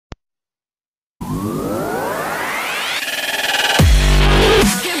Hi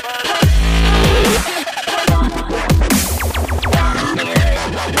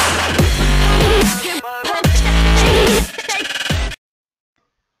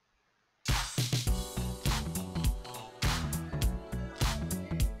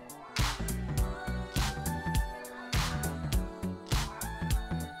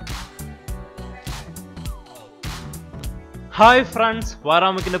friends,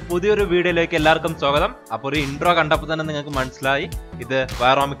 വയറോമിക്കിന്റെ പുതിയൊരു വീഡിയോയിലേക്ക് എല്ലാവർക്കും സ്വാഗതം. അപ്പോൾ ഒരു ഇൻട്രോ കണ്ടപ്പോൾ തന്നെ നിങ്ങൾക്ക് മനസ്സിലായി ഇത്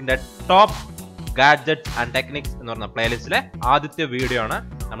വയറോമിക്കിന്റെ ടോപ്പ് ഗാഡ്ജറ്റ്സ് ആൻഡ് ടെക്നിക്സ് എന്ന് പറഞ്ഞ പ്ലേലിസ്റ്റിലെ ആദ്യത്തെ വീഡിയോ ആണ്.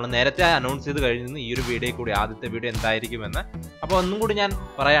 നമ്മൾ നേരത്തെ അനൗൺസ് ചെയ്ത് കഴിഞ്ഞിരുന്നു ഈ ഒരു വീഡിയോയിൽ കൂടി ആദ്യത്തെ വീഡിയോ എന്തായിരിക്കുമെന്ന്. അപ്പോൾ ഒന്നും കൂടി ഞാൻ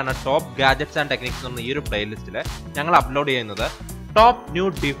പറയാണ്, ടോപ്പ് ഗാഡ്ജറ്റ്സ് ആൻഡ് ടെക്നിക്സ് എന്ന് പറഞ്ഞ ഈ ഒരു പ്ലേലിസ്റ്റിൽ ഞങ്ങൾ അപ്ലോഡ് ചെയ്യുന്നത് top new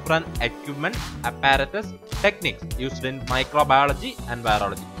different equipment apparatus techniques used in microbiology and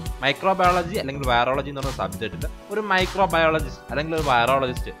virology. Microbiology അല്ലെങ്കിൽ വൈറോളജി എന്ന് പറഞ്ഞ സബ്ജക്റ്റിൽ ഒരു മൈക്രോബയോളജിസ്റ്റ് അല്ലെങ്കിൽ ഒരു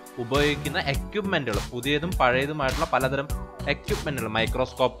വൈറോളജിസ്റ്റ് ഉപയോഗിക്കുന്ന എക്യുപ്മെന്റുകൾ, പുതിയതും പഴയതുമായിട്ടുള്ള പലതരം എക്യുപ്മെന്റുകൾ,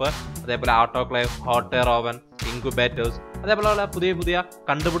 മൈക്രോസ്കോപ്പ്, അതേപോലെ autoclave, hot air oven, incubators, അതേപോലെയുള്ള പുതിയ പുതിയ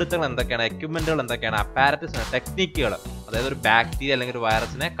കണ്ടുപിടുത്തങ്ങൾ എന്തൊക്കെയാണ്, എക്യുപ്മെന്റുകൾ എന്തൊക്കെയാണ്, അപ്പാരറ്റസ് ടെക്നിക്കുകൾ, അതായത് ഒരു ബാക്ടീരിയ അല്ലെങ്കിൽ ഒരു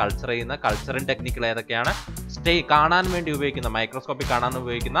വൈറസിനെ കൾച്ചർ ചെയ്യുന്ന കൾച്ചറിങ് ടെക്നിക്കുകൾ ഏതൊക്കെയാണ്, കാണാൻ വേണ്ടി ഉപയോഗിക്കുന്ന മൈക്രോസ്കോപ്പിൽ കാണാൻ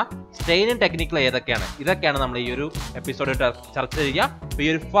ഉപയോഗിക്കുന്ന സ്റ്റെയിനിങ് ടെക്നിക്കുകൾ ഏതൊക്കെയാണ്, ഇതൊക്കെയാണ് നമ്മൾ ഈ ഒരു എപ്പിസോഡിൽ ചർച്ച ചെയ്യുക. ഈ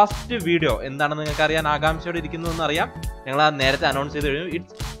ഒരു ഫസ്റ്റ് വീഡിയോ എന്താണെന്ന് നിങ്ങൾക്ക് അറിയാൻ ആകാംക്ഷയോടെ ഇരിക്കുന്നതെന്ന് അറിയാം. ഞങ്ങൾ നേരത്തെ അനൗൺസ് ചെയ്ത് കഴിഞ്ഞു.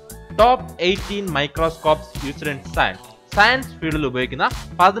 It's top 18 microscopes used in science ഫീൽഡിൽ ഉപയോഗിക്കുന്ന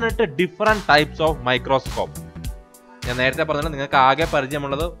 18 ഡിഫറെന്റ് ടൈപ്സ് ഓഫ് മൈക്രോസ്കോപ്പ്. ഞാൻ നേരത്തെ പറഞ്ഞത് നിങ്ങൾക്ക് ആകെ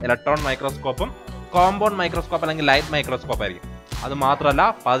പരിചയമുള്ളത് ഇലക്ട്രോൺ മൈക്രോസ്കോപ്പും കോമ്പൗണ്ട് മൈക്രോസ്കോപ്പ് അല്ലെങ്കിൽ ലൈറ്റ് മൈക്രോസ്കോപ്പ് ആയിരിക്കും. അത് മാത്രമല്ല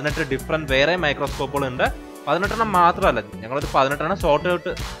 18 ഡിഫറെന്റ് വേറെ മൈക്രോസ്കോപ്പുകളുണ്ട്. 18 മാത്രമല്ല, ഞങ്ങളൊരു 18 ഷോർട്ട്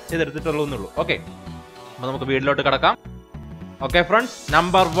ഔട്ട് ചെയ്തെടുത്തിട്ടുള്ളൂ എന്നുള്ളൂ. ഓക്കെ, അപ്പൊ നമുക്ക് വീട്ടിലോട്ട് കിടക്കാം. Okay friends,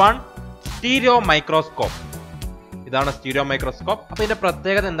 number 1 stereo microscope. ഇതാണ് സ്റ്റീരിയോ മൈക്രോസ്കോപ്പ്. അപ്പൊ ഇതിന്റെ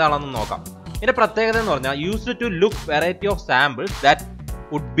പ്രത്യേകത എന്താണെന്ന് നോക്കാം. ഇതിന്റെ പ്രത്യേകത എന്ന് പറഞ്ഞാൽ used to look variety of samples that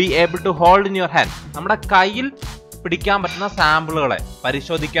would be able to hold in your hand. നമ്മുടെ കയ്യിൽ പിടിക്കാൻ പറ്റുന്ന സാമ്പിളുകളെ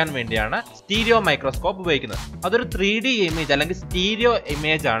പരിശോധിക്കാൻ വേണ്ടിയാണ് സ്റ്റീരിയോ മൈക്രോസ്കോപ്പ് ഉപയോഗിക്കുന്നത്. അതൊരു 3D ഇമേജ് അല്ലെങ്കിൽ സ്റ്റീരിയോ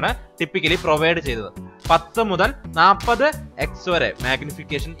ഇമേജ് ആണ് ടിപ്പിക്കലി പ്രൊവൈഡ് ചെയ്തത്. 10 മുതൽ 40 x വരെ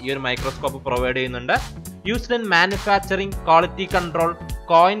മാഗ്നിഫിക്കേഷൻ ഈ ഒരു മൈക്രോസ്കോപ്പ് പ്രൊവൈഡ് ചെയ്യുന്നുണ്ട്. Used in manufacturing, quality control,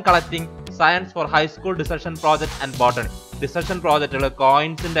 coin collecting, science for high school ഡിസർഷൻ project and botany. ഡിസർഷൻ പ്രോജക്റ്റുകൾ,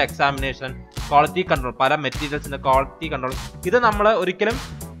 കോയിൻസിന്റെ എക്സാമിനേഷൻ, ക്വാളിറ്റി കൺട്രോൾ, പല മെറ്റീരിയൽസിന്റെ ക്വാളിറ്റി കൺട്രോൾ. ഇത്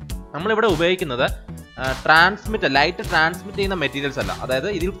നമ്മളിവിടെ ഉപയോഗിക്കുന്നത് ലൈറ്റ് ട്രാൻസ്മിറ്റ് ചെയ്യുന്ന മെറ്റീരിയൽസ് അല്ല. അതായത്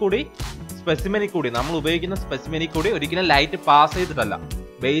ഇതിൽ കൂടി സ്പെസിമെനിൽ കൂടി നമ്മൾ ഉപയോഗിക്കുന്ന സ്പെസിമെനിൽ കൂടി ഒരിക്കലും ലൈറ്റ് പാസ് ചെയ്തിട്ടല്ല,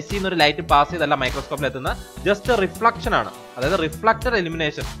 ബേസിൽ നിന്ന് ഒരു ലൈറ്റ് പാസ് ചെയ്തല്ല മൈക്രോസ്കോപ്പിൽ എത്തുന്ന, ജസ്റ്റ് റിഫ്ലക്ഷൻ ആണ്. അതായത് റിഫ്ലക്റ്റർ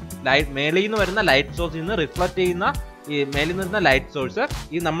എലിമിനേഷൻ, മേളിൽ നിന്ന് വരുന്ന ലൈറ്റ് സോഴ്സിൽ നിന്ന് റിഫ്ലക്ട് ചെയ്യുന്ന ഈ മേലിൽ നിന്ന് വരുന്ന ലൈറ്റ് സോഴ്സ്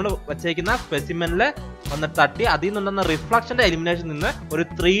ഈ നമ്മൾ വെച്ചേക്കുന്ന സ്പെസിമെനിൽ വന്ന് തട്ടി അതിൽ നിന്നുന്ന റിഫ്ലക്ഷന്റെ എലിമിനേഷൻ നിന്ന് ഒരു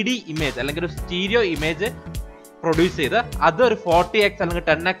 3D ഇമേജ് അല്ലെങ്കിൽ ഒരു സ്റ്റീരിയോ ഇമേജ് പ്രൊഡ്യൂസ് ചെയ്ത് അത് ഒരു 40x അല്ലെങ്കിൽ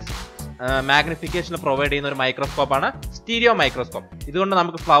 10x മാഗ്നിഫിക്കേഷൻ പ്രൊവൈഡ് ചെയ്യുന്ന ഒരു മൈക്രോസ്കോപ്പാണ് സ്റ്റീരിയോ മൈക്രോസ്കോപ്പ്. ഇതുകൊണ്ട്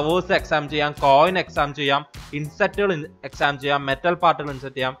നമുക്ക് ഫ്ലവേഴ്സ് എക്സാം ചെയ്യാം, കോയിൻ എക്സാം ചെയ്യാം, ഇൻസെക്റ്റുകൾ എക്സാം ചെയ്യാം, മെറ്റൽ പാർട്ടുകൾ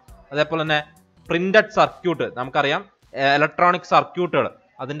ഇൻസെക്ട് ചെയ്യാം. അതേപോലെ തന്നെ പ്രിന്റഡ് സർക്യൂട്ട്, നമുക്കറിയാം ഇലക്ട്രോണിക് സർക്യൂട്ടുകൾ,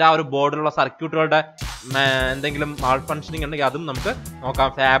 അതിന്റെ ആ ഒരു ബോർഡിലുള്ള സർക്യൂട്ടുകളുടെ എന്തെങ്കിലും മാൾ ഫങ്ഷനിങ് ഉണ്ടെങ്കിൽ അതും നമുക്ക്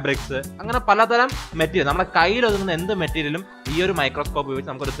നോക്കാം. ഫാബ്രിക്സ്, അങ്ങനെ പലതരം മെറ്റീരിയൽ, നമ്മുടെ കയ്യിൽ ഒതുങ്ങുന്ന എന്ത് മെറ്റീരിയലും ഈ ഒരു മൈക്രോസ്കോപ്പ്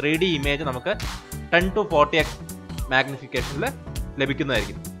ഉപയോഗിച്ച് നമുക്കൊരു 3D ഇമേജ് നമുക്ക് 10 to 40x മാഗ്നിഫിക്കേഷനിൽ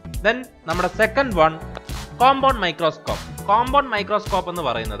ലഭിക്കുന്നതായിരിക്കും. ദെൻ നമ്മുടെ second one compound microscope. Compound microscope എന്ന്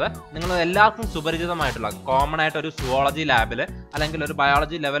പറയുന്നത് നിങ്ങൾ എല്ലാവർക്കും സുപരിചിതമായിട്ടുള്ള കോമൺ ആയിട്ട് ഒരു സുവോളജി ലാബിൽ അല്ലെങ്കിൽ ഒരു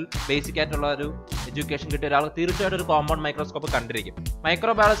ബയോളജി ലെവൽ ബേസിക് ആയിട്ടുള്ള ഒരു എഡ്യൂക്കേഷൻ കിട്ടിയ ഒരാൾ തീർച്ചയായിട്ടും ഒരു കോമ്പൗണ്ട് മൈക്രോസ്കോപ്പ് കണ്ടിരിക്കും.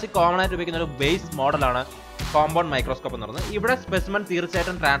 മൈക്രോബയോളജി കോമൺ ആയിട്ട് ഉപയോഗിക്കുന്ന ഒരു ബേസ് മോഡലാണ് കോമ്പൗണ്ട് മൈക്രോസ്കോപ്പ് എന്ന് പറയുന്നത്. ഇവിടെ സ്പെസിമെൻ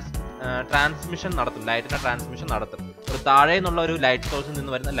തീർച്ചയായിട്ടും ട്രാൻസ്മിഷൻ നടത്തും, ലൈറ്റിന്റെ ട്രാൻസ്മിഷൻ നടത്തും. ഒരു താഴെ നിന്നുള്ള ഒരു ലൈറ്റ് സോഴ്സിൽ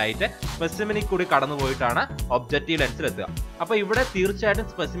നിന്ന് വരുന്ന ലൈറ്റ് സ്പെസിമെനിൽ കൂടി കടന്നു പോയിട്ടാണ് ഒബ്ജക്റ്റീവ് ലെൻസിൽ എത്തുക. അപ്പൊ ഇവിടെ തീർച്ചയായിട്ടും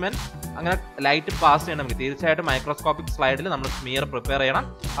സ്പെസിമെൻ അങ്ങനെ ലൈറ്റ് പാസ് ചെയ്യണമെങ്കിൽ തീർച്ചയായിട്ടും മൈക്രോസ്കോപ്പിക് സ്ലൈഡിൽ നമ്മൾ സ്മിയർ പ്രിപ്പയർ ചെയ്യണം.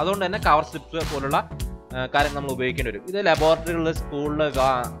 അതുകൊണ്ട് തന്നെ കവർ സ്ലിപ്സ് പോലുള്ള കാര്യങ്ങൾ നമ്മൾ ഉപയോഗിക്കേണ്ടി വരും. ഇത് ലബോറട്ടറികളിൽ, സ്കൂളിൽ,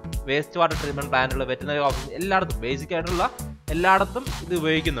 വേസ്റ്റ് വാട്ടർ ട്രീറ്റ്മെന്റ് പ്ലാന്റുകൾ, വെറ്റിനറി ഓഫീസ്, എല്ലായിടത്തും ബേസിക് ആയിട്ടുള്ള എല്ലായിടത്തും ഇത്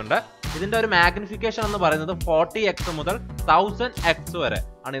ഉപയോഗിക്കുന്നുണ്ട്. ഇതിന്റെ ഒരു മാഗ്നിഫിക്കേഷൻ എന്ന് പറയുന്നത് 40x മുതൽ 1000x വരെ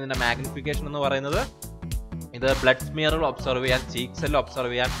ആണ് ഇതിന്റെ മാഗ്നിഫിക്കേഷൻ എന്ന് പറയുന്നത്. ഇത് ബ്ലഡ് സ്മിയറുകൾ ഒബ്സർവ് ചെയ്യാൻ, ചീക്ക് സെൽ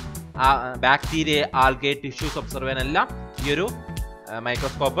ഒബ്സർവ് ചെയ്യാൻ, ബാക്ടീരിയ, ആൽഗേ, ടിഷ്യൂസ് ഒബ്സർവ് ചെയ്യാൻ എല്ലാം ഈ ഒരു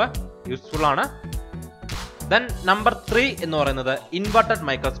മൈക്രോസ്കോപ്പ് യൂസ്ഫുൾ ആണ്. ദെൻ നമ്പർ 3 എന്ന് പറയുന്നത് ഇൻവെർട്ടഡ്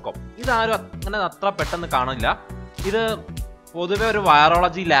മൈക്രോസ്കോപ്പ്. ഇതാരും അങ്ങനെ അത്ര പെട്ടെന്ന് കാണില്ല. ഇത് പൊതുവെ ഒരു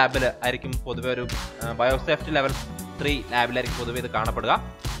വൈറോളജി ലാബിൽ ആയിരിക്കും, പൊതുവെ ഒരു ബയോസേഫ്റ്റി ലെവൽ 3 ലാബിലായിരിക്കും പൊതുവെ ഇത് കാണപ്പെടുക.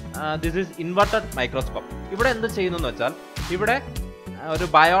 This is inverted microscope. ഇവിടെ എന്ത് ചെയ്യുന്നു എന്ന് വെച്ചാൽ ഇവിടെ ഒരു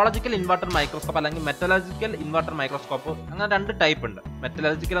ബയോളജിക്കൽ ഇൻവെർട്ടർ മൈക്രോസ്കോപ്പ് അല്ലെങ്കിൽ മെറ്റലർജിക്കൽ ഇൻവെർട്ടർ മൈക്രോസ്കോപ്പ്, അങ്ങനെ 2 ടൈപ്പ് ഉണ്ട്.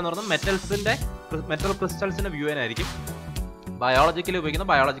 മെറ്റലർജിക്കൽ എന്ന് പറഞ്ഞാൽ മെറ്റൽ ക്രിസ്റ്റൽസിന്റെ വ്യൂ ആയിരിക്കും. ബയോളജിക്കൽ ഉപയോഗിക്കുന്ന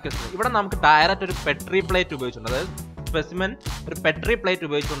ബയോളജിക്കൽ. ഇവിടെ നമുക്ക് ഡയറക്റ്റ് ഒരു പെട്രി പ്ലേറ്റ് ഉപയോഗിച്ചിട്ടുണ്ട്. അതായത് സ്പെസിമെൻ ഒരു പെട്രി പ്ലേറ്റ്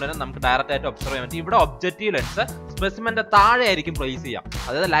ഉപയോഗിച്ചുകൊണ്ട് തന്നെ നമുക്ക് ഡയറക്റ്റ് ആയിട്ട് ഒബ്സർവ് ചെയ്യാൻ പറ്റും. ഇവിടെ ഒബ്ജക്റ്റീവ് ലെൻസ് സ്പെസിമെന്റെ താഴെ ആയിരിക്കും പ്ലേസ് ചെയ്യാം.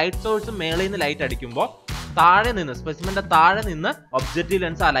 അതായത് ലൈറ്റ് സോഴ്സ് മേളിൽ നിന്ന് ലൈറ്റ് അടിക്കുമ്പോൾ താഴെ നിന്ന് സ്പെസിമെന്റെ താഴെ നിന്ന് ഒബ്ജക്റ്റീവ്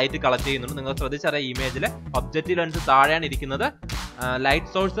ലെൻസ് ആ ലൈറ്റ് കളക്ട് ചെയ്യുന്നുണ്ട്. നിങ്ങൾ ശ്രദ്ധിച്ചറിയാം, ഇമേജിൽ ഒബ്ജക്റ്റീവ് ലെൻസ് താഴെയാണ് ഇരിക്കുന്നത്,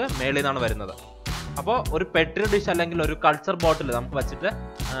 ലൈറ്റ് സോഴ്സ് മേളിൽ നിന്നാണ് വരുന്നത്. അപ്പോൾ ഒരു പെട്രി ഡിഷ് അല്ലെങ്കിൽ ഒരു കൾച്ചർ ബോട്ടിൽ നമുക്ക് വെച്ചിട്ട്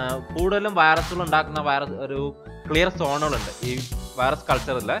കൂടുതലും വൈറസുകൾ ഉണ്ടാക്കുന്ന ഒരു ക്ലിയർ സോണുകളുണ്ട്. ഈ വൈറസ്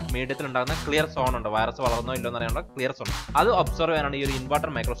കൾച്ചറിൽ മീഡിയത്തിൽ ഉണ്ടാകുന്ന ക്ലിയർ സോൺ ഉണ്ട്. വൈറസ് വളർന്നോ ഇല്ലോ എന്ന് അറിയാനുള്ള ക്ലിയർ സോൺ, അത് ഒബ്സർവ് ചെയ്യാനാണ് ഈ ഒരു ഇൻവെർട്ടർ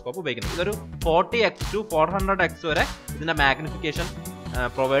മൈക്രോസ്കോപ്പ് ഉപയോഗിക്കുന്നത്. ഇതൊരു 40x to 400x വരെ ഇതിന്റെ മാഗ്നിഫിക്കേഷൻ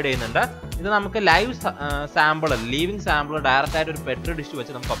പ്രൊവൈഡ് ചെയ്യുന്നുണ്ട്. ഇത് നമുക്ക് live sample, leaving sample direct ആയിട്ട് ഒരു പെട്രി ഡിഷ്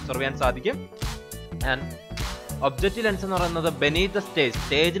വെച്ച് നമുക്ക് ഒബ്സർവ് ചെയ്യാൻ സാധിക്കും. ആൻഡ് ഒബ്ജക്റ്റീവ് ലെൻസ് എന്ന് പറയുന്നത് ബെനീത്ത് ദ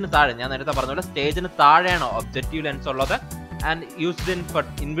സ്റ്റേജിന് താഴെ, ഞാൻ നേരത്തെ പറഞ്ഞ പോലെ സ്റ്റേജിന് താഴെയാണ് ഒബ്ജക്റ്റീവ് ലെൻസ് ഉള്ളത്. And used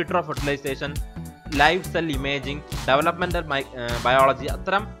in vitro fertilisation, live cell imaging, developmental biology,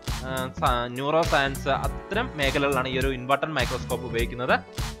 അത്തരം ന്യൂറോ സയൻസ്, അത്തരം മേഖലകളിലാണ് ഈ ഒരു ഇൻവെർട്ടർ മൈക്രോസ്കോപ്പ് ഉപയോഗിക്കുന്നത്.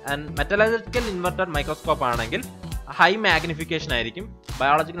 ആൻഡ് മെറ്റലർജിക്കൽ ഇൻവെർട്ടർ മൈക്രോസ്കോപ്പ് ആണെങ്കിൽ ഹൈ മാഗ്നിഫിക്കേഷൻ ആയിരിക്കും.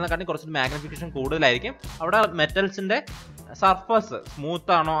 ബയോളജിക്കലിനെക്കാട്ടി കുറച്ച് മാഗ്നിഫിക്കേഷൻ കൂടുതലായിരിക്കും. അവിടെ മെറ്റൽസിന്റെ സർഫസ്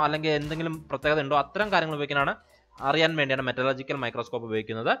സ്മൂത്ത് ആണോ അല്ലെങ്കിൽ എന്തെങ്കിലും പ്രത്യേകത ഉണ്ടോ, അത്തരം കാര്യങ്ങൾ ഉപയോഗിക്കാനാണ്, അറിയാൻ വേണ്ടിയാണ് മെറ്റലർജിക്കൽ മൈക്രോസ്കോപ്പ്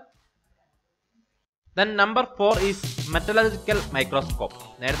ഉപയോഗിക്കുന്നത്. Then number 4 is metallurgical microscope.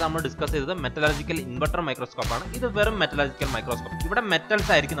 നേരത്തെ നമ്മൾ ഡിസ്കസ് ചെയ്തത് മെറ്റലർജിക്കൽ ഇൻവെർട്ടർ മൈക്രോസ്കോപ്പ് ആണ്. ഇത് വെറും മെറ്റലർജിക്കൽ മൈക്രോസ്കോപ്പ്. ഇവിടെ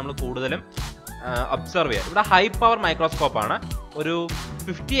മെറ്റൽസ് ആയിരിക്കും നമ്മൾ കൂടുതലും ഒബ്സർവ് ചെയ്യുക. ഇവിടെ ഹൈ പവർ മൈക്രോസ്കോപ്പ് ആണ്. ഒരു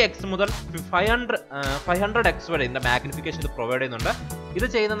 50x മുതൽ 500x വരെ ഇതിന്റെ മാഗ്നിഫിക്കേഷൻ ഇത് പ്രൊവൈഡ് ചെയ്യുന്നുണ്ട്. ഇത്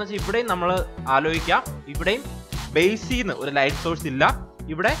ചെയ്യുന്നതെന്ന് വെച്ചാൽ ഇവിടെയും നമ്മൾ ആലോചിക്കാം, ഇവിടെയും ബേസിൽ നിന്ന് ഒരു ലൈറ്റ് സോഴ്സ് ഇല്ല.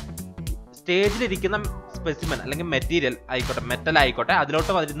 ഇവിടെ സ്റ്റേജിലിരിക്കുന്ന സ്പെസിമെൻ അല്ലെങ്കിൽ മെറ്റീരിയൽ ആയിക്കോട്ടെ, മെറ്റൽ ആയിക്കോട്ടെ,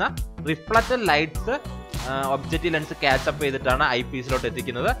 അതിലോട്ട് വരുന്ന റിഫ്ലക്റ്റഡ് ലൈറ്റ്സ് ഒബ്ജക്റ്റീവ് ലെൻസ് ക്യാച്ചപ്പ് ചെയ്തിട്ടാണ് ഐ പീസിലോട്ട്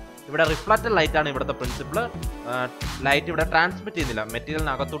എത്തിക്കുന്നത്. ഇവിടെ റിഫ്ലക്റ്റഡ് ലൈറ്റ് ആണ് ഇവിടുത്തെ പ്രിൻസിപ്പിൾ. ലൈറ്റ് ഇവിടെ ട്രാൻസ്മിറ്റ് ചെയ്യുന്നില്ല,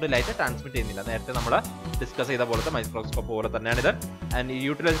 മെറ്റീരിയലിനകത്തോട്ട് ലൈറ്റ് ട്രാൻസ്മിറ്റ് ചെയ്യുന്നില്ല. നേരത്തെ നമ്മൾ ഡിസ്കസ് ചെയ്ത പോലത്തെ മൈക്രോസ്കോപ്പ് പോലെ തന്നെയാണിത്. ആൻഡ്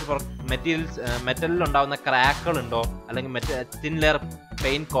യൂട്ടിലൈസ് ഫോർ മെറ്റലിൽ ഉണ്ടാകുന്ന ക്രാക്കുകൾ ഉണ്ടോ അല്ലെങ്കിൽ തിൻ ലെയർ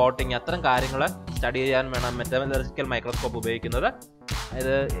പെയിന്റ് കോട്ടിങ്, അത്തരം കാര്യങ്ങൾ സ്റ്റഡി ചെയ്യാൻ വേണം മെറ്റലർജിക്കൽ മൈക്രോസ്കോപ്പ് ഉപയോഗിക്കുന്നത്.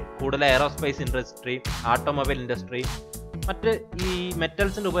 ഇത് കൂടുതൽ എയറോസ്പേസ് ഇൻഡസ്ട്രി, ഓട്ടോമൊബൈൽ ഇൻഡസ്ട്രി, മറ്റ് ഈ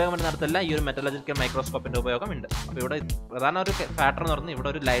മെറ്റൽസിന്റെ ഉപയോഗം നടത്തില്ല ഈ ഒരു മെറ്റലർജിക്കൽ മൈക്രോസ്കോപ്പിന്റെ ഉപയോഗം ഉണ്ട്. അപ്പോൾ ഇവിടെ പ്രധാന ഒരു ഫാക്ടർ എന്ന് പറഞ്ഞാൽ ഇവിടെ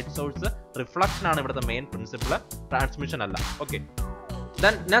ഒരു ലൈറ്റ് സോഴ്സ് റിഫ്ലക്ഷൻ ആണ് ഇവിടുത്തെ മെയിൻ പ്രിൻസിപ്പിൾ, ട്രാൻസ്മിഷൻ അല്ല. Okay,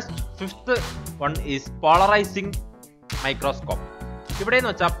 then next 5th one is polarising microscope. ഇവിടെ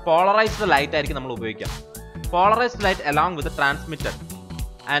എന്ന് വെച്ചാൽ പോളറൈസ്ഡ് ലൈറ്റ് ആയിരിക്കും നമ്മൾ ഉപയോഗിക്കുക. Polarised light along with transmitted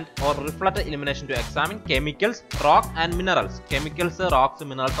and or reflected illumination to examine chemicals, rock and minerals. Chemicals, rocks,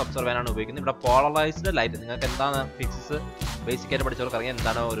 minerals observe ചെയ്യാനാണ് ഉപയോഗിക്കുന്നത്. ഇവിടെ പോളറൈസ്ഡ് ലൈറ്റ്, നിങ്ങൾക്ക് എന്താണ് ഫിസിക്സ് ബേസിക് ആയിട്ട് പഠിച്ചവർക്ക് അറിയാം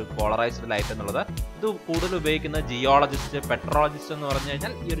എന്താണ് ഒരു പോളറൈസ്ഡ് ലൈറ്റ് എന്നുള്ളത്. ഇത് കൂടുതൽ ഉപയോഗിക്കുന്ന ജിയോളജിസ്റ്റ്, പെട്രോളജിസ്റ്റ് എന്ന് പറഞ്ഞു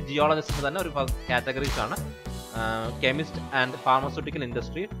കഴിഞ്ഞാൽ ഈ ഒരു ജിയോളജിസ്റ്റ് തന്നെ ഒരു കാറ്റഗറീസ് ആണ്. Chemist and pharmaceutical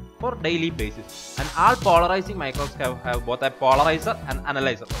industry four daily basis. And all polarising microscope have both A polarizer and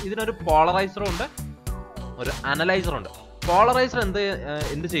analyser. ഇതിനൊരു പോളറൈസറും ഉണ്ട്, ഒരു അനലൈസറും ഉണ്ട്. പോളറൈസർ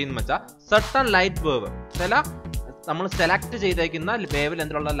എന്ത് ചെയ്യുന്നു വെച്ചാൽ സർട്ടൺ ലൈറ്റ് വേവ്, ചില നമ്മൾ സെലക്ട് ചെയ്തേക്കുന്ന വേവ്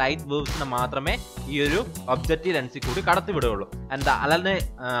ലെന്തിലുള്ള ലൈറ്റ് വേവ്സിനെ മാത്രമേ ഈ ഒരു ഒബ്ജക്റ്റീവ് ലെൻസിൽ കൂടി കടത്തിവിടുകയുള്ളൂ. And the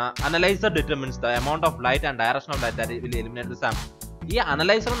analyser determines the amount of light and direction of light that will eliminate the sample. ഈ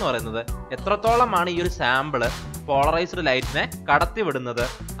അനലൈസർ എന്ന് പറയുന്നത് എത്രത്തോളമാണ് ഈ ഒരു സാമ്പിള് പോളറൈസ്ഡ് ലൈറ്റിനെ കടത്തിവിടുന്നത്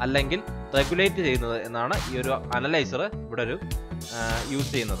അല്ലെങ്കിൽ റെഗുലേറ്റ് ചെയ്യുന്നത് എന്നാണ് ഈ ഒരു അനലൈസർ ഇവിടെ ഒരു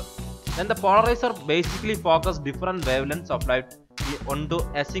യൂസ് ചെയ്യുന്നത്. Then the polarizer basically focus different wavelengths of light onto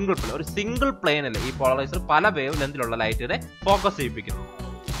a single plane. ഒരു സിംഗിൾ പ്ലെയിനിൽ ഈ പോളറൈസർ പല വേവ് ലെന്തിലുള്ള ലൈറ്റിനെ ഫോക്കസ് ചെയ്യിപ്പിക്കുന്നു.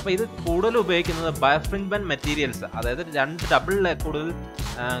 അപ്പോൾ ഇത് കൂടുതൽ ഉപയോഗിക്കുന്നത് ബൈഫ്രിഞ്ച്മെന്റ് മെറ്റീരിയൽസ്, അതായത് രണ്ടിൽ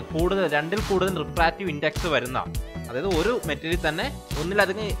കൂടുതൽ റിഫ്രാക്റ്റീവ് ഇൻഡെക്സ് വരുന്ന, അതായത് ഒരു മെറ്റീരിയൽ തന്നെ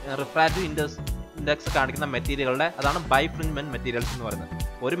ഒന്നിലധികം റിഫ്രാക്റ്റീവ് ഇൻഡെക്സ് കാണിക്കുന്ന മെറ്റീരിയലുകളുടെ അതാണ് ബൈഫ്രിഞ്ച്മെന്റ് മെറ്റീരിയൽസ് എന്ന് പറയുന്നത്.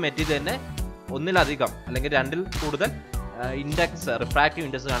 ഒരു മെറ്റീരിയൽ തന്നെ ഒന്നിലധികം അല്ലെങ്കിൽ രണ്ടിൽ കൂടുതൽ റിഫ്രാക്റ്റീവ്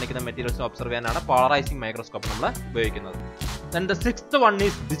ഇൻഡെക്സ് കാണിക്കുന്ന മെറ്റീരിയൽസ് ഒബ്സർവ് ചെയ്യാനാണ് പോളറൈസിംഗ് മൈക്രോസ്കോപ്പ് നമ്മൾ ഉപയോഗിക്കുന്നത്. Then the 6th one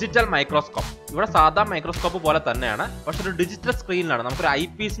is digital microscope. ഇവിടെ സാധാ മൈക്രോസ്കോപ്പ് പോലെ തന്നെയാണ്, പക്ഷെ ഒരു ഡിജിറ്റൽ സ്ക്രീനിലാണ്. നമുക്കൊരു ഐ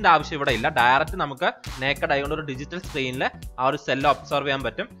പീസിന്റെ ആവശ്യം ഇവിടെ ഇല്ല. ഡയറക്റ്റ് നമുക്ക് നേക്കഡ് ആയതുകൊണ്ട് ഒരു ഡിജിറ്റൽ സ്ക്രീനിൽ ആ ഒരു സെല്ല് ഒബ്സർവ് ചെയ്യാൻ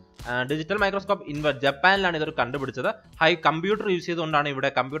പറ്റും. ഡിജിറ്റൽ മൈക്രോസ്കോപ്പ് ജപ്പാനിലാണ് ഇതൊരു കണ്ടുപിടിച്ചത്. ഹൈ കമ്പ്യൂട്ടർ യൂസ് ചെയ്തുകൊണ്ടാണ് ഇവിടെ,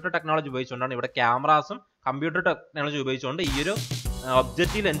 കമ്പ്യൂട്ടർ ടെക്നോളജി ഉപയോഗിച്ചുകൊണ്ടാണ് ഇവിടെ ക്യാമറാസും കമ്പ്യൂട്ടർ ടെക്നോളജി ഉപയോഗിച്ചുകൊണ്ട് ഈ ഒരു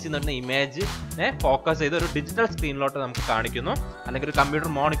ഒബ്ജക്റ്റീവ് ലെൻസിൽ നിന്ന് വരുന്ന ഇമേജിനെ ഫോക്കസ് ചെയ്ത് ഒരു ഡിജിറ്റൽ സ്ക്രീനിലോട്ട് നമുക്ക് കാണിക്കുന്നു, അല്ലെങ്കിൽ ഒരു കമ്പ്യൂട്ടർ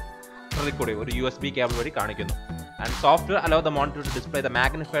മോണിറ്ററിൽ കൂടി ഒരു USB കേബിൾ വഴി കാണിക്കുന്നു. And software allow the monitor to display the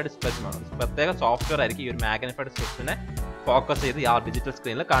magnified specimen. പ്രത്യേക സോഫ്റ്റ്വെയർ ആയിരിക്കും ഈ ഒരു മാഗ്നിഫൈഡ് സ്പെസിമെനെ ഫോക്കസ് ചെയ്ത് ആ ഡിജിറ്റൽ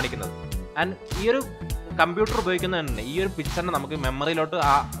സ്ക്രീനിൽ കാണിക്കുന്നത്. ആൻഡ് ഈ ഒരു കമ്പ്യൂട്ടർ ഉപയോഗിക്കുന്നതന്നെ ഈ ഒരു പിക്ചറിനെ നമുക്ക് മെമ്മറിയിലോട്ട്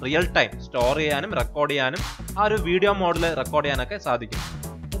ആ റിയൽ ടൈം സ്റ്റോർ ചെയ്യാനും റെക്കോർഡ് ചെയ്യാനും ആ ഒരു വീഡിയോ മോഡിൽ റെക്കോർഡ് ചെയ്യാനൊക്കെ സാധിക്കും.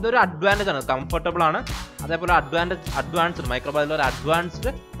 ഇതൊരു അഡ്വാൻറ്റേജ് ആണ്, കംഫർട്ടബിൾ ആണ്. അതേപോലെ അഡ്വാൻസ്ഡ് മൈക്രോബയോളജിയിലെ ഒരു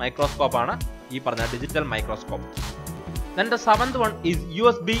അഡ്വാൻസ്ഡ് മൈക്രോസ്കോപ്പ് ആണ് ഈ പറഞ്ഞ digital microscope. Then the 7th one is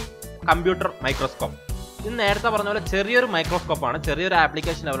USB computer microscope. ഇത് നേരത്തെ പറഞ്ഞ പോലെ ചെറിയൊരു മൈക്രോസ്കോപ്പ് ആണ്, ചെറിയൊരു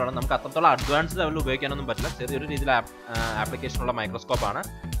ആപ്ലിക്കേഷൻ ലെവലാണ്. നമുക്ക് അത്രത്തോളം അഡ്വാൻസ്ഡ് ലെവലിൽ ഉപയോഗിക്കാനൊന്നും പറ്റില്ല. ചെറിയൊരു രീതിയിൽ ആപ്ലിക്കേഷനുള്ള മൈക്രോസ്കോപ്പ് ആണ്.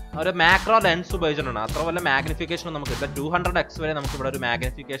 ഒരു മാക്രോ ലെൻസ് ഉപയോഗിച്ചിട്ടുണ്ട്. അത്ര വല്ല മാഗ്നിഫിക്കേഷൻ നമുക്ക് ഇല്ല. 200x വരെ നമുക്ക് ഇവിടെ ഒരു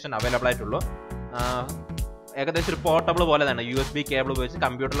മാഗ്നിഫിക്കേഷൻ അവൈലബിൾ ആയിട്ടുള്ളൂ. ഏകദേശം ഒരു പോർട്ടബിൾ പോലെ തന്നെ USB കേബിൾ ഉപയോഗിച്ച്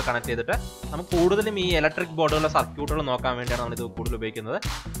കമ്പ്യൂട്ടറിൽ കണക്ട് ചെയ്തിട്ട് നമുക്ക് കൂടുതലും ഈ ഇലക്ട്രിക് ബോർഡുകളുടെ സർക്യൂട്ടുകൾ നോക്കാൻ വേണ്ടിയാണ് നമ്മളിത് കൂടുതൽ ഉപയോഗിക്കുന്നത്.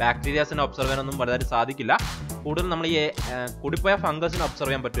 ബാക്ടീരിയാസിനെ ഒബ്സർവ് ചെയ്യാനൊന്നും വളരെ സാധിക്കില്ല. കൂടുതൽ നമ്മൾ ഈ കൂടിപ്പോയ ഫംഗസിനെ ഒബ്സർവ്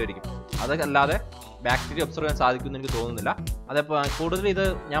ചെയ്യാൻ പറ്റുമായിരിക്കും. അതല്ലാതെ ബാക്ടീരിയ ഒബ്സർവ് ചെയ്യാൻ സാധിക്കുമെന്ന് എനിക്ക് തോന്നുന്നില്ല. അതേപോലെ കൂടുതൽ ഇത്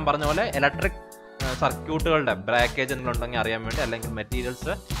ഞാൻ പറഞ്ഞ പോലെ ഇലക്ട്രിക് സർക്യൂട്ടുകളുടെ ബ്രേക്കേജ് എന്തെങ്കിലും ഉണ്ടെങ്കിൽ അറിയാൻ വേണ്ടി, അല്ലെങ്കിൽ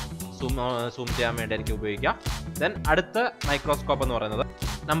മെറ്റീരിയൽസ് സൂം ചെയ്യാൻ വേണ്ടി എനിക്ക് ഉപയോഗിക്കാം. ദെൻ അടുത്ത മൈക്രോസ്കോപ്പ് എന്ന് പറയുന്നത്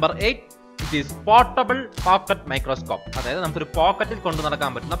number 8 it is portable pocket microscope. അതായത് നമുക്കൊരു പോക്കറ്റിൽ കൊണ്ടു നടക്കാൻ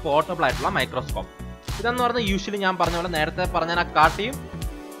പറ്റുന്ന പോർട്ടബിൾ ആയിട്ടുള്ള മൈക്രോസ്കോപ്പ്. ഇതെന്ന് പറഞ്ഞാൽ യൂഷ്വലി ഞാൻ പറഞ്ഞ പോലെ നേരത്തെ പറഞ്ഞതിനെ കാട്ടിയും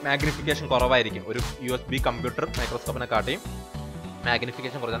മാഗ്നിഫിക്കേഷൻ കുറവായിരിക്കും. ഒരു USB കമ്പ്യൂട്ടർ മൈക്രോസ്കോപ്പിനെ കാട്ടിയും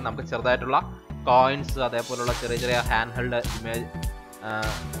മാഗ്നിഫിക്കേഷൻ കുറച്ചാൽ നമുക്ക് ചെറുതായിട്ടുള്ള കോയിൻസ്, അതേപോലുള്ള ചെറിയ ചെറിയ ഹാൻഡ് ഹെൽഡ് ഇമേജ്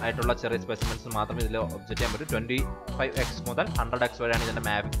ആയിട്ടുള്ള ചെറിയ സ്പെസിമെൻസ് മാത്രമേ ഇതിൽ ഒബ്ജക്റ്റ് ചെയ്യാൻ പറ്റും. 25x മുതൽ 100x വരെയാണ് ഇതിന്റെ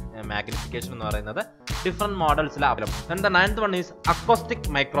മാഗ്നിഫിക്കേഷൻ എന്ന് പറയുന്നത്. Different മോഡൽസിൽ available. Then the 9th one is acoustic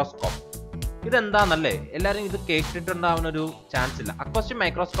microscope. ഇതെന്താന്നല്ലേ എല്ലാവരും ഇത് കേട്ടിട്ടുണ്ടാവുന്ന ഒരു ചാൻസ് ഇല്ല. അക്കോസ്റ്റിക്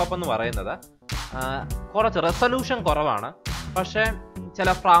മൈക്രോസ്കോപ്പ് എന്ന് പറയുന്നത് കുറച്ച് റെസൊല്യൂഷൻ കുറവാണ്, പക്ഷേ ചില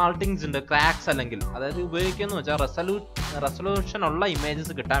ഫാൾട്ടിങ്സ് ഉണ്ട്, ക്രാക്സ് അല്ലെങ്കിൽ അതായത് ഉപയോഗിക്കുന്നു വെച്ചാൽ റെസൊല്യൂഷൻ ഉള്ള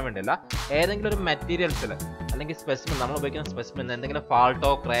ഇമേജസ് കിട്ടാൻ വേണ്ടിയല്ല. ഏതെങ്കിലും ഒരു മെറ്റീരിയൽസിൽ അല്ലെങ്കിൽ സ്പെസിമെൻ, നമ്മൾ ഉപയോഗിക്കുന്ന സ്പെസിമെൻ എന്തെങ്കിലും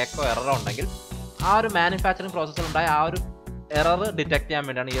ഫാൾട്ടോ ക്രാക്കോ എററോ ഉണ്ടെങ്കിൽ ആ ഒരു മാനുഫാക്ചറിങ് പ്രോസസ്സിൽ ഉണ്ടായ ആ ഒരു എറർ ഡിറ്റക്ട് ചെയ്യാൻ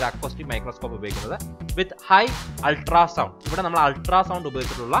വേണ്ടിയാണ് ഈ ഒരു അക്കോസ്റ്റിക് മൈക്രോസ്കോപ്പ് ഉപയോഗിക്കുന്നത്. With high ultrasound. ഇവിടെ നമ്മൾ അൾട്രാസൗണ്ട്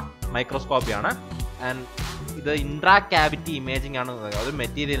ഉപയോഗിച്ചിട്ടുള്ള മൈക്രോസ്കോപ്പിയാണ്. ആൻഡ് ഇത് ഇൻട്രാ ക്യാവിറ്റി ഇമേജിംഗ് ആണ്. ഒരു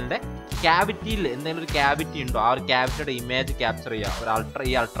മെറ്റീരിയലിന്റെ ക്യാവിറ്റിയിൽ എന്തെങ്കിലും ഒരു ക്യാവിറ്റി ഉണ്ടോ, ആ ഒരു ക്യാവിറ്റിയുടെ ഇമേജ് ക്യാപ്ചർ ചെയ്യുക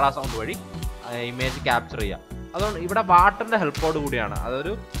ഈ അൾട്രാസൗണ്ട് വഴി ഇമേജ് ക്യാപ്ചർ ചെയ്യുക. അതുകൊണ്ട് ഇവിടെ വാട്ടറിന്റെ ഹെൽപ്പോട് കൂടിയാണ്.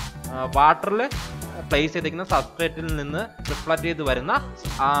 അതൊരു വാട്ടറിൽ പ്ലേസ് ചെയ്തിരിക്കുന്ന സബ്സ്ട്രേറ്റിൽ നിന്ന് റിഫ്ലക്ട് ചെയ്ത് വരുന്ന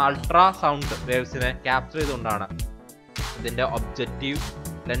ആ അൾട്രാസൗണ്ട് വേവ്സിനെ ക്യാപ്ചർ ചെയ്തുകൊണ്ടാണ് ഇതിന്റെ ഒബ്ജക്റ്റീവ്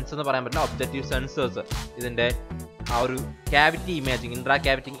ലെൻസ് എന്ന് പറയാൻ പറ്റില്ല, ഒബ്ജക്റ്റീവ് സെൻസേഴ്സ് ഇതിന്റെ ആ ഒരു cavity imaging, intra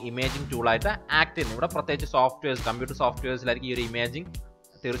cavity imaging ടൂളായിട്ട് act ചെയ്യുന്നു. ഇവിടെ പ്രത്യേകിച്ച് സോഫ്റ്റ്വെയർസ്, കമ്പ്യൂട്ടർ സോഫ്റ്റ്വെയർസിലായിരിക്കും ഈ ഒരു ഇമേജിംഗ്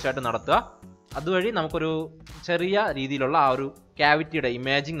തീർച്ചയായിട്ടും നടത്തുക. അതുവഴി നമുക്കൊരു ചെറിയ രീതിയിലുള്ള ആ ഒരു ക്യാവിറ്റിയുടെ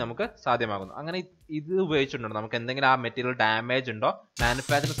ഇമേജിംഗ് നമുക്ക് സാധ്യമാകുന്നു. അങ്ങനെ ഇത് ഉപയോഗിച്ചിട്ടുണ്ടോ, നമുക്ക് എന്തെങ്കിലും ആ മെറ്റീരിയൽ ഡാമേജ് ഉണ്ടോ,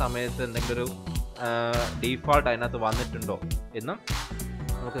 മാനുഫാക്ചറിംഗ് സമയത്ത് എന്തെങ്കിലും ഒരു ഡീഫോൾട്ട് അതിനകത്ത് വന്നിട്ടുണ്ടോ എന്നും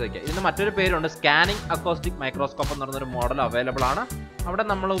നമുക്ക് ചോദിക്കാം. ഇതിന് മറ്റൊരു പേരുണ്ട്, സ്കാനിങ് അക്കോസ്റ്റിക് മൈക്രോസ്കോപ്പ് എന്ന് പറയുന്നൊരു മോഡൽ അവൈലബിൾ ആണ്. അവിടെ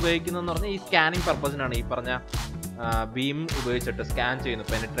നമ്മൾ ഉപയോഗിക്കുന്നതെന്ന് പറഞ്ഞാൽ ഈ സ്കാനിങ് പർപ്പസിനാണ്. ഈ പറഞ്ഞ ബീം ഉപയോഗിച്ചിട്ട് സ്കാൻ ചെയ്യുന്നു,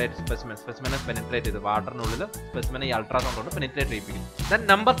 സ്പെസിമെനെ പെനിട്രേറ്റ് ചെയ്ത് വാട്ടറിനുള്ളിൽ സ്പെസിമെനെ ഈ അൾട്രാസൗണ്ട് കൊണ്ട് penetrate ചെയ്യിപ്പിക്കുന്നു. Then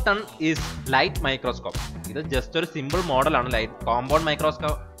number 10 is light microscope. ഇത് ജസ്റ്റ് ഒരു സിമ്പിൾ മോഡലാണ്. ലൈറ്റ് കോമ്പൗണ്ട്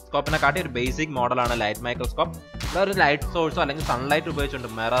മൈക്രോസ്കോപ്പിനെ കാട്ടി ഒരു ബേസിക് മോഡലാണ് ലൈറ്റ് മൈക്രോസ്കോപ്പ്. ഇവിടെ ഒരു ലൈറ്റ് സോഴ്സോ അല്ലെങ്കിൽ സൺലൈറ്റ്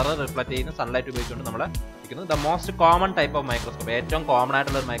ഉപയോഗിച്ചുകൊണ്ട്, മിറർ റിഫ്ലക്ട് ചെയ്യുന്ന സൺലൈറ്റ് ഉപയോഗിച്ചുകൊണ്ട് നമ്മൾ the most common type of microscope, ഏറ്റവും കോമൺ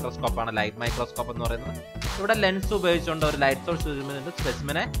ആയിട്ടുള്ള ഒരു മൈക്രോസ്കോപ്പാണ് ലൈറ്റ് മൈക്രോസ്കോപ്പ് എന്ന് പറയുന്നത്. ഇവിടെ ലെൻസ് ഉപയോഗിച്ചുകൊണ്ട് ഒരു ലൈറ്റ് സോഴ്സ്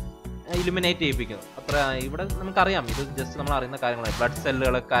സ്പെസിമെനെ ഇലുമിനേറ്റ് ചെയ്യിപ്പിക്കുന്നു. അത്ര ഇവിടെ നമുക്കറിയാം, ഇത് ജസ്റ്റ് നമ്മൾ അറിയുന്ന കാര്യങ്ങളാണ്. ബ്ലഡ്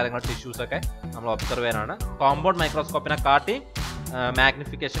സെല്ലുകൾ, കാര്യങ്ങൾ, ടിഷ്യൂസ് ഒക്കെ നമ്മൾ ഒബ്സർവ് ചെയ്യാനാണ്. കോമ്പൗണ്ട് മൈക്രോസ്കോപ്പിനെ കാട്ടി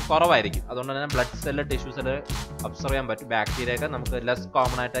മാഗ്നിഫിക്കേഷൻ കുറവായിരിക്കും. അതുകൊണ്ട് തന്നെ blood cell, tissue cell observe ചെയ്യാൻ പറ്റും. ബാക്ടീരിയ ഒക്കെ നമുക്ക് ലെസ്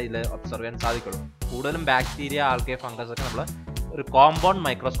കോമൺ ആയിട്ട് ഇതിൽ ഒബ്സർവ് ചെയ്യാൻ സാധിക്കുള്ളൂ. കൂടുതലും ബാക്ടീരിയ, ആൽഗെ, ഫംഗസ് ഒക്കെ നമ്മൾ ഒരു കോമ്പൗണ്ട്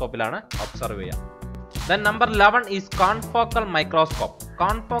മൈക്രോസ്കോപ്പിലാണ് ഒബ്സർവ് ചെയ്യുക. Then number 11 is confocal microscope.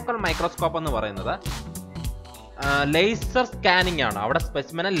 Confocal microscope എന്ന് പറയുന്നത് ലേസർ സ്കാനിങ് ആണ്. അവിടെ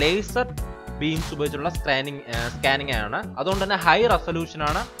സ്പെസിമെനെ ലേസർ ബീംസ് ഉപയോഗിച്ചുള്ള സ്കാനിങ് ആണ്. അതുകൊണ്ട് തന്നെ ഹൈ റെസൊല്യൂഷൻ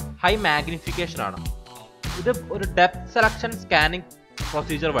ആണ്, ഹൈ മാഗ്നിഫിക്കേഷൻ ആണ്. ഇത് ഒരു ഡെപ്ത് സെലക്ഷൻ സ്കാനിങ്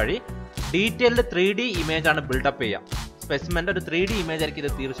പ്രൊസീജിയർ വഴി ഡീറ്റെയിൽഡ് 3D ഇമേജ് ആണ് ബിൽഡപ്പ് ചെയ്യുക. സ്പെസിമെന്റെ ഒരു 3D ഇമേജ് ആയിരിക്കും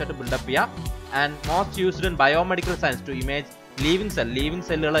ഇത് തീർച്ചയായിട്ടും ബിൽഡപ്പ് ചെയ്യുക. And most used in biomedical science to image leaving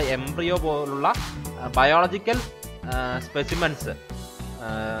സെല്ലുകൾ, എംബ്രിയോ പോലുള്ള ബയോളജിക്കൽ സ്പെസിമെൻസ്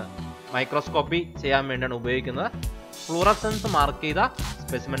മൈക്രോസ്കോപ്പി ചെയ്യാൻ വേണ്ടിയാണ് ഉപയോഗിക്കുന്നത്. ഫ്ലൂറസെൻസ് മാർക്ക് ചെയ്ത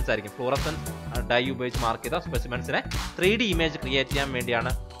സ്പെസിമെൻസ് ആയിരിക്കും. ഫ്ലൂറസെൻസ് ഡൈ ഉപയോഗിച്ച് മാർക്ക് ചെയ്ത സ്പെസിമെൻസിനെ 3D ഇമേജ് ക്രിയേറ്റ് ചെയ്യാൻ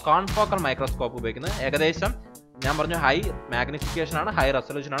വേണ്ടിയാണ് കോൺഫോക്കൽ മൈക്രോസ്കോപ്പ് ഉപയോഗിക്കുന്നത്. ഏകദേശം ഞാൻ പറഞ്ഞു ഹൈ മാഗ്നിഫിക്കേഷൻ ആണ്, ഹൈ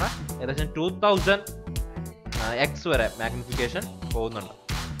റെസൊല്യൂഷൻ ആണ്. ഏകദേശം 2000x വരെ മാഗ്നിഫിക്കേഷൻ പോകുന്നുണ്ട്.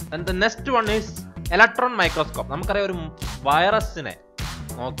 And the next one is electron microscope. നമുക്കറിയാം, ഒരു വൈറസിനെ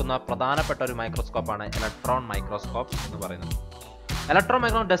നോക്കുന്ന പ്രധാനപ്പെട്ട ഒരു മൈക്രോസ്കോപ്പാണ് ഇലക്ട്രോൺ മൈക്രോസ്കോപ്പ് എന്ന് പറയുന്നത്. Electron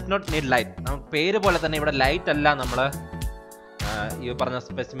microscope does not need light. നമുക്ക് പേര് പോലെ തന്നെ ഇവിടെ ലൈറ്റ് അല്ല നമ്മൾ ഈ പറഞ്ഞ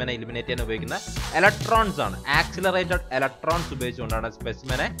സ്പെസിമെനെ ഇലിമിനേറ്റ് ചെയ്യാൻ ഉപയോഗിക്കുന്ന ഇലക്ട്രോൺസ് ആണ്. ആക്സിലറേറ്റഡ് ഇലക്ട്രോൺസ് ഉപയോഗിച്ചുകൊണ്ടാണ്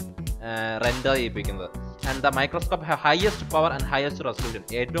സ്പെസിമെനെ render ചെയ്യിപ്പിക്കുന്നത്. And the microscope have highest power and highest resolution.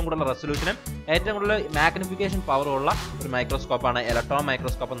 ഏറ്റവും കൂടുതൽ റെസൊല്യൂഷനും ഏറ്റവും കൂടുതൽ മാഗ്നിഫിക്കേഷൻ പവറും ഉള്ള ഒരു മൈക്രോസ്കോപ്പാണ് ഇലക്ട്രോൺ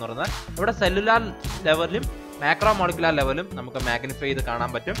മൈക്രോസ്കോപ്പ് എന്ന് പറയുന്നത്. ഇവിടെ സെല്ലുലാർ ലെവലിലും മാക്രോ മോളിക്കുലാർ ലെവലും നമുക്ക് മാഗ്നിഫൈ ചെയ്ത്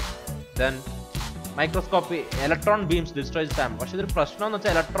കാണാൻ പറ്റും. Then microscope electron beams destroy sample. പക്ഷേ ഇതൊരു പ്രശ്നം എന്ന്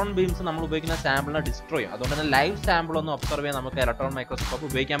വെച്ചാൽ ഇലക്ട്രോൺ ബീംസ് നമ്മൾ ഉപയോഗിക്കുന്ന സാമ്പിളിനെ ഡിസ്ട്രോയ് ചെയ്യും. അതുകൊണ്ട് തന്നെ ലൈവ് സാമ്പിൾ ഒന്നും ഒബ്സർവ് ചെയ്യാൻ നമുക്ക് ഇലക്ട്രോൺ മൈക്രോസ്കോപ്പ്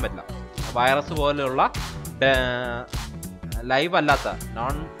ഉപയോഗിക്കാൻ പറ്റില്ല. വൈറസ് പോലെയുള്ള ലൈവ് അല്ലാത്ത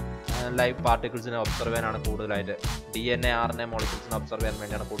നോൺ ലൈവ് പാർട്ടിക്കിൾസിനെ ഒബ്സർവ് ചെയ്യാനാണ് കൂടുതലായിട്ട്, DNA RNA മോളിക്യൂൾസിനെ ഒബ്സർവ് ചെയ്യാൻ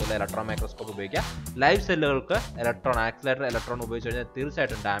വേണ്ടിയാണ് കൂടുതൽ ഇലക്ട്രോൺ മൈക്രോസ്കോപ്പ് ഉപയോഗിക്കുക. ലൈവ് സെല്ലുകൾക്ക് ആക്സിലറേറ്റഡ് ഇലക്ട്രോൺ ഉപയോഗിച്ച് കഴിഞ്ഞാൽ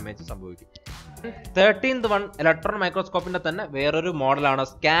തീർച്ചയായിട്ടും ഡാമേജ് സംഭവിക്കും. 13th വൺ ഇലക്ട്രോൺ മൈക്രോസ്കോപ്പിന്റെ തന്നെ വേറൊരു മോഡലാണ്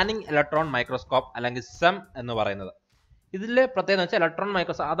സ്കാനിങ് ഇലക്ട്രോൺ മൈക്രോസ്കോപ്പ് അല്ലെങ്കിൽ SEM എന്ന് പറയുന്നത്. ഇതിലെ പ്രത്യേകത വെച്ചാൽ ഇലക്ട്രോൺ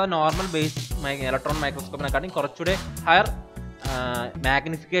മൈക്രോസ്കോപ്പ് അതാ നോർമൽ ബേസ് ഇലക്ട്രോൺ മൈക്രോസ്കോപ്പിനെക്കാളും കുറച്ചുകൂടി ഹയർ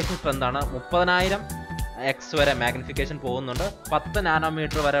മാഗ്നിഫിക്കേഷൻ സ്ട്രെങ്ത് ആണ്. 30,000 x വരെ മാഗ്നിഫിക്കേഷൻ പോകുന്നുണ്ട്. 10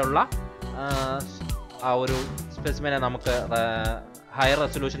 നാനോമീറ്റർ വരെയുള്ള ആ ഒരു സ്പെസിമെനെ നമുക്ക് ഹയർ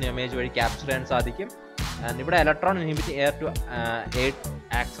റെസൊല്യൂഷൻ ഇമേജ് വഴി ക്യാപ്ചർ ചെയ്യാൻ സാധിക്കും. ഇവിടെ electron inhibit air to aid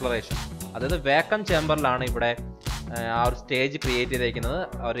acceleration. അതായത് വേക്കം ചേമ്പറിലാണ് ഇവിടെ ആ ഒരു സ്റ്റേജ് ക്രിയേറ്റ് ചെയ്തിരിക്കുന്നത്.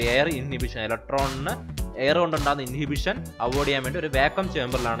 ഒരു എയർ ഇൻഹിബിഷൻ, ഇലക്ട്രോണിന് എയർ കൊണ്ടുണ്ടാകുന്ന ഇൻഹിബിഷൻ അവോയ്ഡ് ചെയ്യാൻ വേണ്ടി ഒരു വേക്കം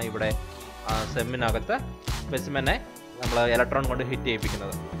ചേമ്പറിലാണ് ഇവിടെ സെമ്മിനകത്ത് സ്പെസിമെനെ നമ്മൾ ഇലക്ട്രോൺ കൊണ്ട് hit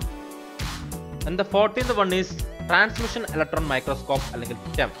ചെയ്യിപ്പിക്കുന്നത്. And the 14th one is transmission electron microscope അല്ലെങ്കിൽ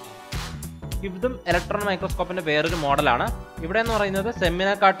TEM. ഇതും ഇലക്ട്രോൺ മൈക്രോസ്കോപ്പിന്റെ വേറൊരു മോഡലാണ്. ഇവിടെ എന്ന് പറയുന്നത്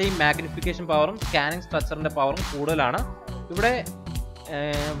സെമ്മിനെക്കാട്ടി മാഗ്നിഫിക്കേഷൻ പവറും സ്കാനിങ് സ്ട്രക്ചറിന്റെ പവറും കൂടുതലാണ്. ഇവിടെ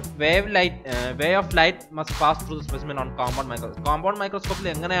way of light must pass through the specimen on compound മൈക്രോസ്കോപ്പിൽ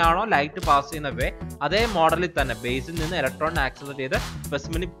എങ്ങനെയാണോ ലൈറ്റ് പാസ് ചെയ്യുന്ന വേ, അതേ മോഡലിൽ തന്നെ ബേസിൽ നിന്ന് ഇലക്ട്രോൺ ആക്സിലറേറ്റ് ചെയ്ത്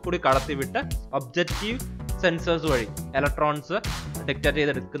സ്പെസിമെനിൽ കൂടി കടത്തിവിട്ട് ഒബ്ജക്റ്റീവ് സെൻസേഴ്സ് വഴി ഇലക്ട്രോൺസ് ഡിറ്റക്ട്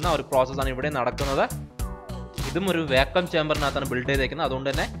ചെയ്തെടുക്കുന്ന ഒരു പ്രോസസ്സാണ് ഇവിടെ നടക്കുന്നത്. ഇതും ഒരു വാക്വം ചേമ്പറിനകത്താണ് ബിൽഡ് ചെയ്തേക്കുന്നത്. അതുകൊണ്ട്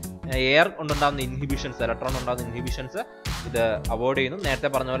തന്നെ എയർ കൊണ്ടുണ്ടാകുന്ന ഇൻഹിബിഷൻസ്, ഇലക്ട്രോൺ ഉണ്ടാകുന്ന ഇൻഹിബിഷൻസ് ഇത് അവോയ്ഡ് ചെയ്യുന്നു. നേരത്തെ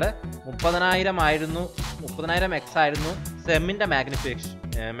പറഞ്ഞ പോലെ 30,000 x ആയിരുന്നു സെമ്മിന്റെ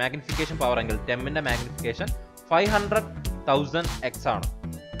മാഗ്നിഫിക്കേഷൻ പവർ എങ്കിൽ ടെമ്മിന്റെ മാഗ്നിഫിക്കേഷൻ 500,000 x ആണ്.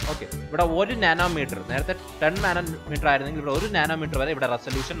 ഓക്കെ, ഇവിടെ 1 നാനോമീറ്റർ, നേരത്തെ 10 നാനോമീറ്റർ ആയിരുന്നെങ്കിൽ ഇവിടെ 1 നാനോമീറ്റർ വരെ ഇവിടെ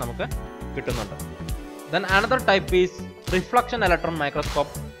റെസൊല്യൂഷൻ നമുക്ക് കിട്ടുന്നുണ്ട്. Then another type is reflection electron microscope,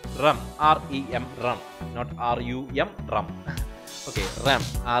 REM, REM, REM, not RUM, REM. Okay, REM,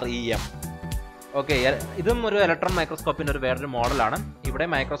 REM. Okay, ഇതും ഒരു ഇലക്ട്രോൺ മൈക്രോസ്കോപ്പിന്റെ ഒരു വേറൊരു മോഡലാണ്. ഇവിടെ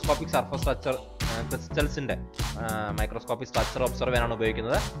microscopic surface structure ക്രിസ്റ്റൽസിന്റെ microscopic structure observe ചെയ്യാനാണ്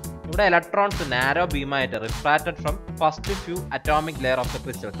ഉപയോഗിക്കുന്നത്. ഇവിടെ electrons narrow ബീമായിട്ട് refracted from first few atomic layer of the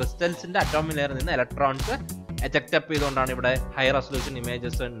ക്രിസ്റ്റൽസിന്റെ atomic ലെയറിൽ നിന്ന് ഇലക്ട്രോൺസ് എജക്ട് അപ്പ് ചെയ്തുകൊണ്ടാണ് ഇവിടെ ഹൈ റെസൊല്യൂഷൻ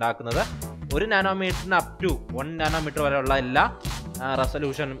ഇമേജസ് ഉണ്ടാക്കുന്നത്. 1 നാനോമീറ്ററിന് അപ് ടു 1 നാനോമീറ്റർ വരെയുള്ള എല്ലാ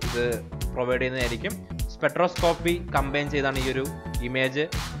റെസൊല്യൂഷനും ഇത് പ്രൊവൈഡ് ചെയ്യുന്നതായിരിക്കും. സ്പെക്ട്രോസ്കോപ്പി കമ്പൈൻ ചെയ്താണ് ഈ ഒരു ഇമേജ്,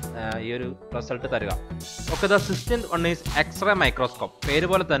 ഈ ഒരു റിസൾട്ട് തരിക. Okay, the 16th one is x-ray microscope. പേര്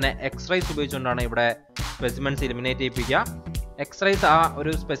പോലെ തന്നെ എക്സ്റേസ് ഉപയോഗിച്ചുകൊണ്ടാണ് ഇവിടെ സ്പെസിമെൻസ് ഇലിമിനേറ്റ് ചെയ്യിപ്പിക്കുക. എക്സ്റേസ് ആ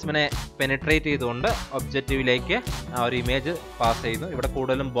ഒരു സ്പെസിമെനെ പെനിട്രേറ്റ് ചെയ്തുകൊണ്ട് ഒബ്ജക്റ്റീവിലേക്ക് ആ ഒരു ഇമേജ് പാസ് ചെയ്യുന്നു. ഇവിടെ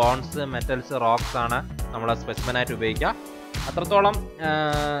കൂടുതലും ബോൺസ്, മെറ്റൽസ്, റോക്സ് ആണ് നമ്മളെ സ്പെസിമെനായിട്ട് ഉപയോഗിക്കുക. അത്രത്തോളം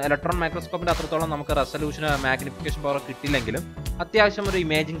ഇലക്ട്രോൺ മൈക്രോസ്കോപ്പിന്റെ അത്രത്തോളം നമുക്ക് റെസൊല്യൂഷൻ, മാഗ്നിഫിക്കേഷൻ പവർ കിട്ടില്ലെങ്കിലും അത്യാവശ്യം ഒരു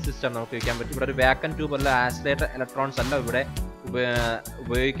ഇമേജിംഗ് സിസ്റ്റം നമുക്ക് വയ്ക്കാൻ പറ്റും. ഇവിടെ ഒരു വാക്വം ട്യൂബ് അല്ല, ആക്സിലറേറ്റഡ് ഇലക്ട്രോൺസ് അല്ല ഇവിടെ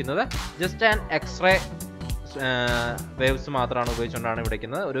ഉപയോഗിക്കുന്നത്. ജസ്റ്റ് ആൻഡ് എക്സ്റേ വേവ്സ് മാത്രമാണ് ഉപയോഗിച്ചുകൊണ്ടാണ് ഇവിടെ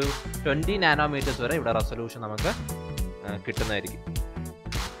ഇരിക്കുന്നത്. ഒരു 20 നാനോമീറ്റേഴ്സ് വരെ ഇവിടെ റെസൊല്യൂഷൻ നമുക്ക് കിട്ടുന്നതായിരിക്കും.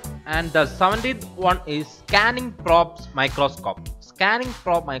 And the 17th one is scanning probes microscope. Scanning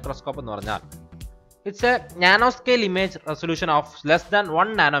probe microscope എന്ന് പറഞ്ഞാൽ it's A nanoscale image resolution of less than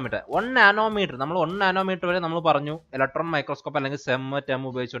 1 nanometre. 1 nanometre, നമ്മൾ 1 നാനോമീറ്റർ വരെ നമ്മൾ പറഞ്ഞു ഇലക്ട്രോൺ മൈക്രോസ്കോപ്പ് അല്ലെങ്കിൽ SEM, TEM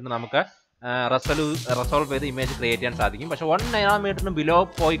ഉപയോഗിച്ചുകൊണ്ട് നമുക്ക് റിസോൾവ് ചെയ്ത് ഇമേജ് ക്രിയേറ്റ് ചെയ്യാൻ സാധിക്കും. പക്ഷേ 1 നാനോമീറ്ററിന് ബിലോ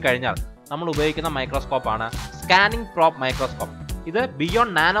പോയി കഴിഞ്ഞാൽ നമ്മൾ ഉപയോഗിക്കുന്ന മൈക്രോസ്കോപ്പാണ് സ്കാനിങ് പ്രോബ് മൈക്രോസ്കോപ്പ്. ഇത്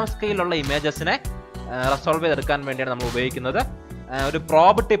ബിയോണ്ട് നാനോ സ്കെയിലുള്ള ഇമേജസിനെ റിസോൾവ് ചെയ്തെടുക്കാൻ വേണ്ടിയാണ് നമ്മൾ ഉപയോഗിക്കുന്നത്. ഒരു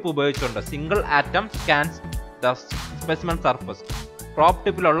പ്രോബ് ടിപ്പ് ഉപയോഗിച്ചുകൊണ്ട് single atom scans the specimen surface. Probe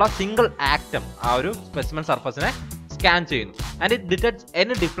ടിപ്പിലുള്ള single atom ആ ഒരു സ്പെസിമെൻ സർഫസിനെ സ്കാൻ ചെയ്യുന്നു. And it detects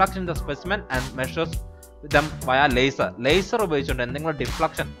any deflection in the specimen and measures dum വയ ലേസർ ഉപയോഗിച്ചുകൊണ്ട് എന്തെങ്കിലും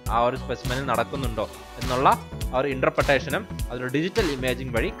ഡിഫ്ലക്ഷൻ ആ ഒരു സ്പെസിമെനിൽ നടക്കുന്നുണ്ടോ എന്നുള്ള ആ ഒരു ഇന്റർപ്രിട്ടേഷനും അതൊരു ഡിജിറ്റൽ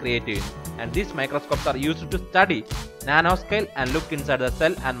ഇമേജിംഗ് വഴി ക്രിയേറ്റ് ചെയ്യുന്നു. And these microscopes are used to study nanoscale and look inside the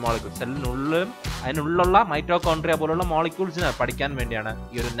cell and molecule. സെല്ലിനുള്ളിലും അതിനുള്ള മൈറ്റോകോൺട്രിയ പോലുള്ള മോളിക്യൂൾസിനെ പഠിക്കാൻ വേണ്ടിയാണ്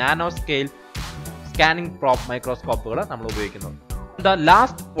ഈ ഒരു നാനോസ്കെയിൽ സ്കാനിങ് പ്രോബ് മൈക്രോസ്കോപ്പുകൾ നമ്മൾ ഉപയോഗിക്കുന്നത്. The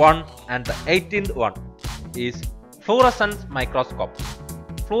last one and the 18th one is fluorescence microscope.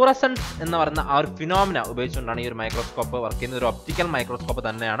 Fluorescence എന്ന് പറയുന്ന ആ ഒരു ഫിനോമിന ഉപയോഗിച്ചുകൊണ്ടാണ് ഈ ഒരു മൈക്രോസ്കോപ്പ് വർക്ക് ചെയ്യുന്നത്. ഒരു ഒപ്റ്റിക്കൽ മൈക്രോസ്കോപ്പ്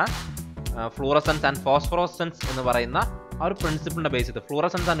തന്നെയാണ്. ഫ്ലൂറസൻസ് ആൻഡ് ഫോസ്ഫറോസൻസ് എന്ന് പറയുന്ന ആ ഒരു പ്രിൻസിപ്പിളിന്റെ ബേസ് ചെയ്ത്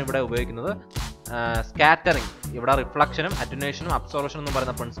ഫ്ലൂറസൻസ് ആണ് ഇവിടെ ഉപയോഗിക്കുന്നത്. സ്കാറ്ററിങ്, ഇവിടെ റിഫ്ലക്ഷനും അറ്റുനേഷനും അബ്സോർപ്ഷനും എന്ന്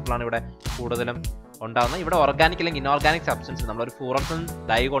പറയുന്ന പ്രിൻസിപ്പിളാണ് ഇവിടെ കൂടുതലും ഉണ്ടാകുന്നത്. ഇവിടെ ഓർഗാനിക് അല്ലെങ്കിൽ ഇനോർഗാനിക് സബ്സ്റ്റൻസ് നമ്മളൊരു ഫ്ലൂറസൻസ്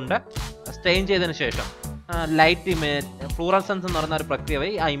ഡൈ കൊണ്ട് സ്റ്റെയിൻ ചെയ്തതിന് ശേഷം ലൈറ്റ് ഇമേജ്, ഫ്ലൂറസൻസ് എന്ന് പറയുന്ന ഒരു പ്രക്രിയ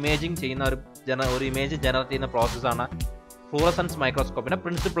വഴി ആ ഇമേജിങ് ചെയ്യുന്ന ഒരു ഇമേജ് ജനറേറ്റ് ചെയ്യുന്ന പ്രോസസ്സാണ് ഫ്ലൂറസൻസ് മൈക്രോസ്കോപ്പിന്റെ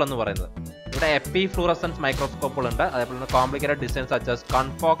പ്രിൻസിപ്പിൾ എന്ന് പറയുന്നത്. ഇവിടെ എപ്പി ഫ്ലൂറസൻസ് മൈക്രോസ്കോപ്പുകളുണ്ട്. അതേപോലെ തന്നെ കോംപ്ലിക്കേറ്റഡ് ഡിസൈൻസ് സച്ച്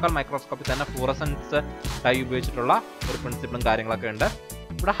കൺഫോക്കൽ മൈക്രോസ്കോപ്പിൽ തന്നെ ഫ്ലൂറസൻസ് ഡൈ ഉപയോഗിച്ചിട്ടുള്ള ഒരു പ്രിൻസിപ്പിളും കാര്യങ്ങളൊക്കെ ഉണ്ട്.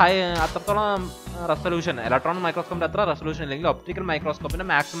 ഇവിടെ അത്രത്തോളം റെസൊല്യൂഷൻ, ഇലക്ട്രോണിക് മൈക്രോസ്കോപ്പിന്റെ അത്ര റെസൊല്യൂഷൻ ഇല്ലെങ്കിൽ ഒപ്റ്റിക്കൽ മൈക്രോസ്കോപ്പിന്റെ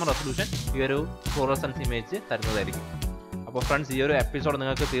മാക്സിമം റെസൊല്യൂഷൻ ഈ ഒരു ഫ്ലൂറസൻസ് ഇമേജ് തരുന്നതായിരിക്കും. അപ്പോൾ ഫ്രണ്ട്സ്, ഈ ഒരു എപ്പിസോഡ്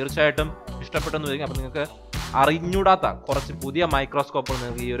നിങ്ങൾക്ക് തീർച്ചയായിട്ടും ഇഷ്ടപ്പെട്ടെന്ന് വരിക. അപ്പോൾ നിങ്ങൾക്ക് അറിഞ്ഞൂടാത്ത കുറച്ച് പുതിയ മൈക്രോസ്കോപ്പുകൾ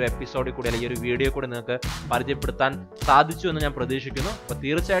നിങ്ങൾക്ക് ഈ ഒരു എപ്പിസോഡിൽ കൂടി അല്ലെങ്കിൽ ഈ ഒരു വീഡിയോ കൂടി നിങ്ങൾക്ക് പരിചയപ്പെടുത്താൻ സാധിച്ചു എന്ന് ഞാൻ പ്രതീക്ഷിക്കുന്നു. അപ്പോൾ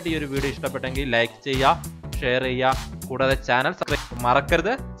തീർച്ചയായിട്ടും ഈ ഒരു വീഡിയോ ഇഷ്ടപ്പെട്ടെങ്കിൽ ലൈക്ക് ചെയ്യുക, ഷെയർ ചെയ്യുക, കൂടാതെ ചാനൽ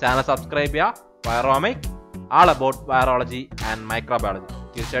മറക്കരുത്. ചാനൽ സബ്സ്ക്രൈബ് ചെയ്യുക. വൈറോമിക്, ആൾ അബൌട്ട് വൈറോളജി ആൻഡ് മൈക്രോബയോളജി.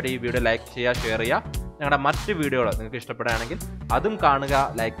 തീർച്ചയായിട്ടും ഈ വീഡിയോ ലൈക്ക് ചെയ്യുക, ഷെയർ ചെയ്യുക. ഞങ്ങളുടെ മറ്റ് വീഡിയോകൾ നിങ്ങൾക്ക് ഇഷ്ടപ്പെടുകയാണെങ്കിൽ അതും കാണുക,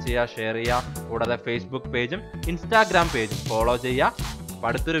 ലൈക്ക് ചെയ്യുക, ഷെയർ ചെയ്യുക. കൂടാതെ ഫേസ്ബുക്ക് പേജും ഇൻസ്റ്റാഗ്രാം പേജും ഫോളോ ചെയ്യുക. അപ്പോൾ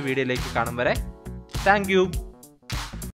അടുത്തൊരു വീഡിയോയിലേക്ക് കാണും വരെ താങ്ക് യു.